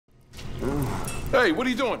Hey, what are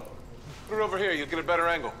you doing? Put it over here, you'll get a better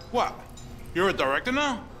angle. What? You're a director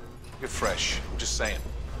now? Get fresh, I'm just saying.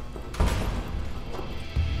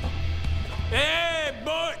 Hey,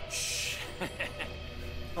 Butch!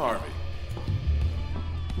 Harvey.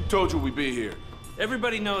 Who told you we'd be here?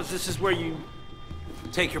 Everybody knows this is where you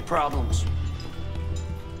take your problems.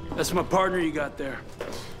 That's my partner you got there.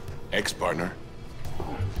 Ex-partner.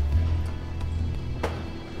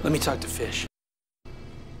 Let me talk to Fish.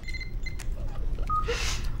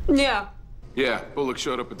 Yeah. Yeah, Bullock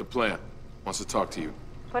showed up at the plant. Wants to talk to you.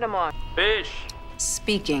 Put him on. Fish!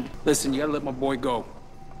 Speaking. Listen, you gotta let my boy go.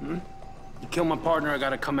 Hmm? You kill my partner, I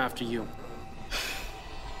gotta come after you.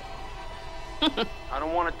 I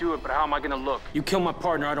don't want to do it, but how am I gonna look? You kill my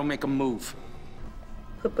partner, I don't make a move.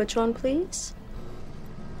 Put Butch on, please.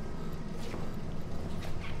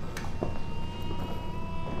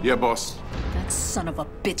 Yeah, boss. That son of a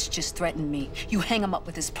bitch just threatened me. You hang him up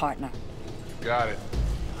with his partner. Got it.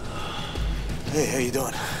 Hey, how you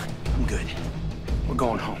doing? I'm good. We're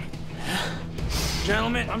going home.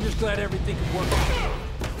 Gentlemen, I'm just glad everything could work out.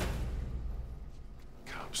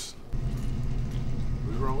 Cops.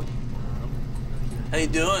 We rolling? How you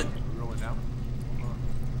doing? We rolling now?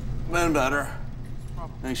 Been better.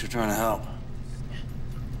 Thanks for trying to help.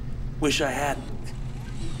 Wish I hadn't.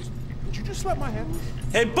 Did you just slap my hand?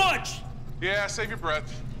 Hey, Butch! Yeah, save your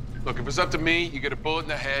breath. Look, if it's up to me, you get a bullet in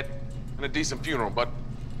the head and a decent funeral, but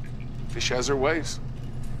Fish has her ways.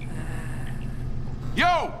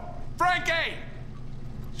 Yo! Frankie!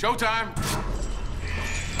 Showtime!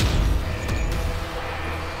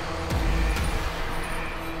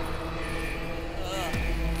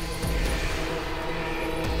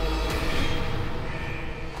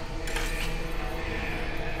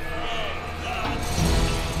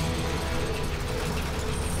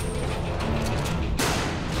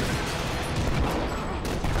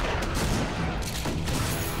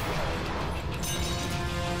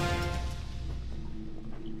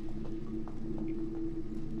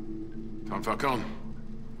 Tom Falcone.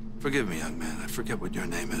 Forgive me, young man. I forget what your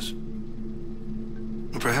name is.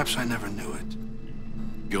 Perhaps I never knew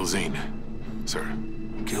it. Gilzine, sir.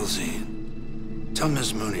 Gilzine. Tell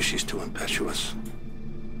Ms. Mooney she's too impetuous.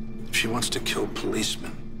 If she wants to kill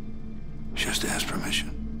policemen, she has to ask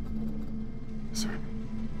permission. Sir.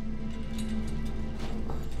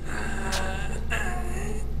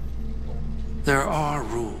 There are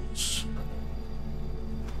rules.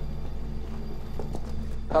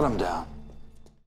 Cut him down.